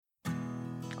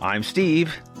I'm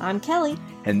Steve. I'm Kelly.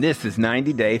 And this is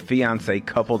 90 Day Fiancé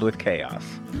Coupled with Chaos.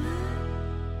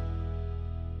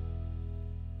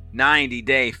 90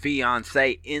 Day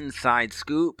Fiancé Inside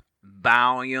Scoop,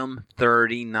 Volume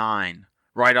 39.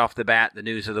 Right off the bat, the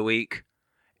news of the week,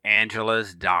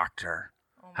 Angela's doctor.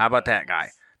 How about that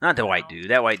guy? Not the white dude.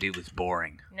 That white dude was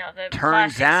boring. No, the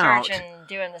Turns plastic out, surgeon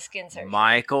doing the skin surgery.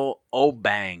 Michael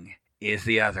Obang is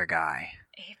the other guy.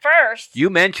 First, You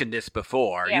mentioned this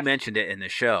before. Yeah. You mentioned it in the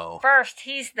show. First,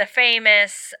 he's the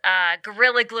famous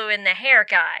Gorilla Glue in the hair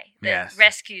guy that Yes.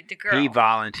 rescued the girl. He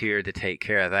volunteered to take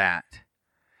care of that.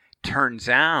 Turns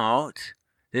out,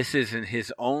 this isn't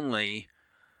his only,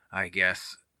 I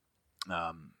guess,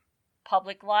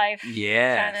 Public life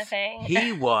yes. kind of thing.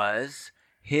 He was,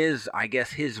 his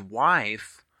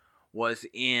wife was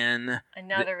in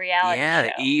Another reality show.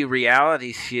 the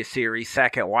E-reality series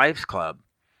Second Wives Club.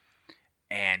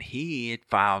 And he had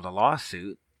filed a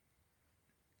lawsuit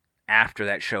after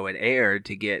that show had aired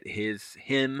to get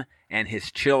him and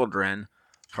his children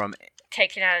from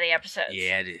Taken out of the episodes.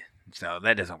 Yeah, so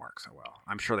that doesn't work so well.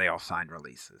 I'm sure they all signed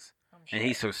releases. I'm sure. And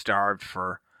he's so starved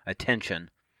for attention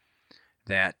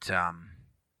that,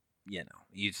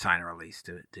 you'd sign a release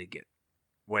to get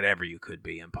whatever you could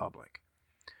be in public.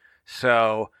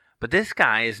 So, but this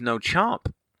guy is no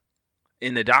chump.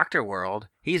 In the doctor world,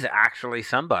 he's actually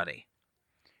somebody.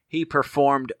 He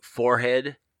performed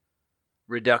forehead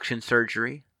reduction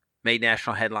surgery, made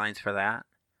national headlines for that.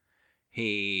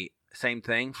 Same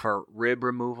thing for rib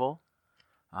removal.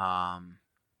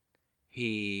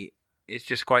 He is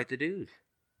just quite the dude.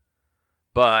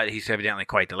 But he's evidently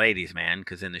quite the ladies' man,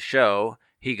 because in the show,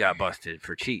 he got busted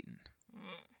for cheating.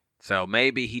 So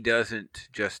maybe he doesn't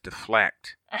just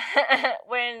deflect.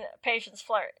 When patients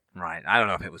flirt. Right. I don't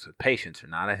know if it was with patients or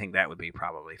not. I think that would be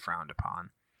probably frowned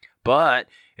upon. But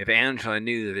if Angela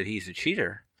knew that he's a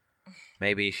cheater,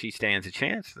 maybe she stands a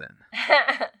chance then.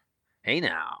 Hey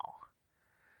now.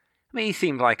 I mean, he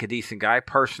seemed like a decent guy,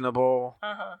 personable.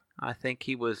 Uh-huh. I think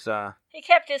he was... He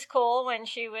kept his cool when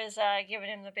she was giving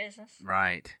him the business.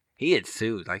 Right. He had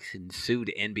sued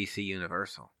NBC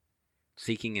Universal,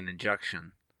 seeking an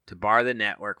injunction to bar the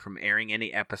network from airing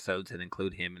any episodes that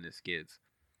include him and his kids.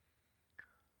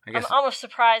 I'm almost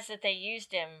surprised that they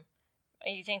used him.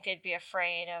 You think they'd be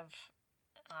afraid of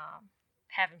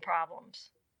having problems?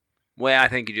 Well, I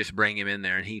think you just bring him in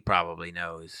there and he probably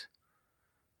knows.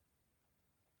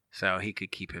 So he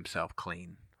could keep himself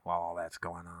clean while all that's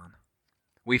going on.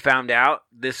 We found out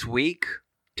this week,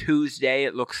 Tuesday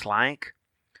it looks like,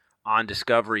 on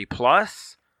Discovery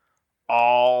Plus,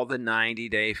 all the 90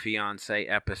 Day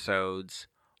Fiancé episodes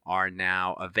are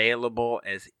now available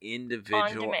as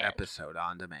individual episode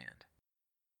on demand.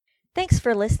 Thanks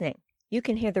for listening. You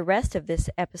can hear the rest of this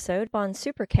episode on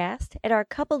Supercast at our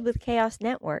Coupled with Chaos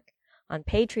network, on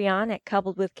Patreon at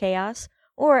Coupled with Chaos,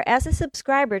 or as a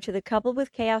subscriber to the Coupled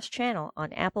with Chaos channel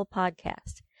on Apple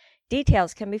Podcast.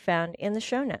 Details can be found in the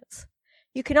show notes.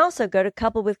 You can also go to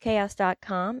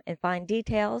coupledwithchaos.com and find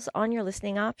details on your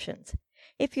listening options.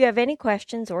 If you have any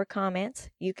questions or comments,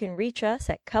 you can reach us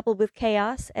at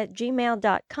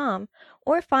coupledwithchaos@gmail.com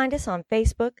or find us on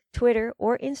Facebook, Twitter,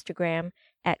 or Instagram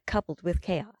at Coupled with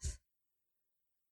Chaos.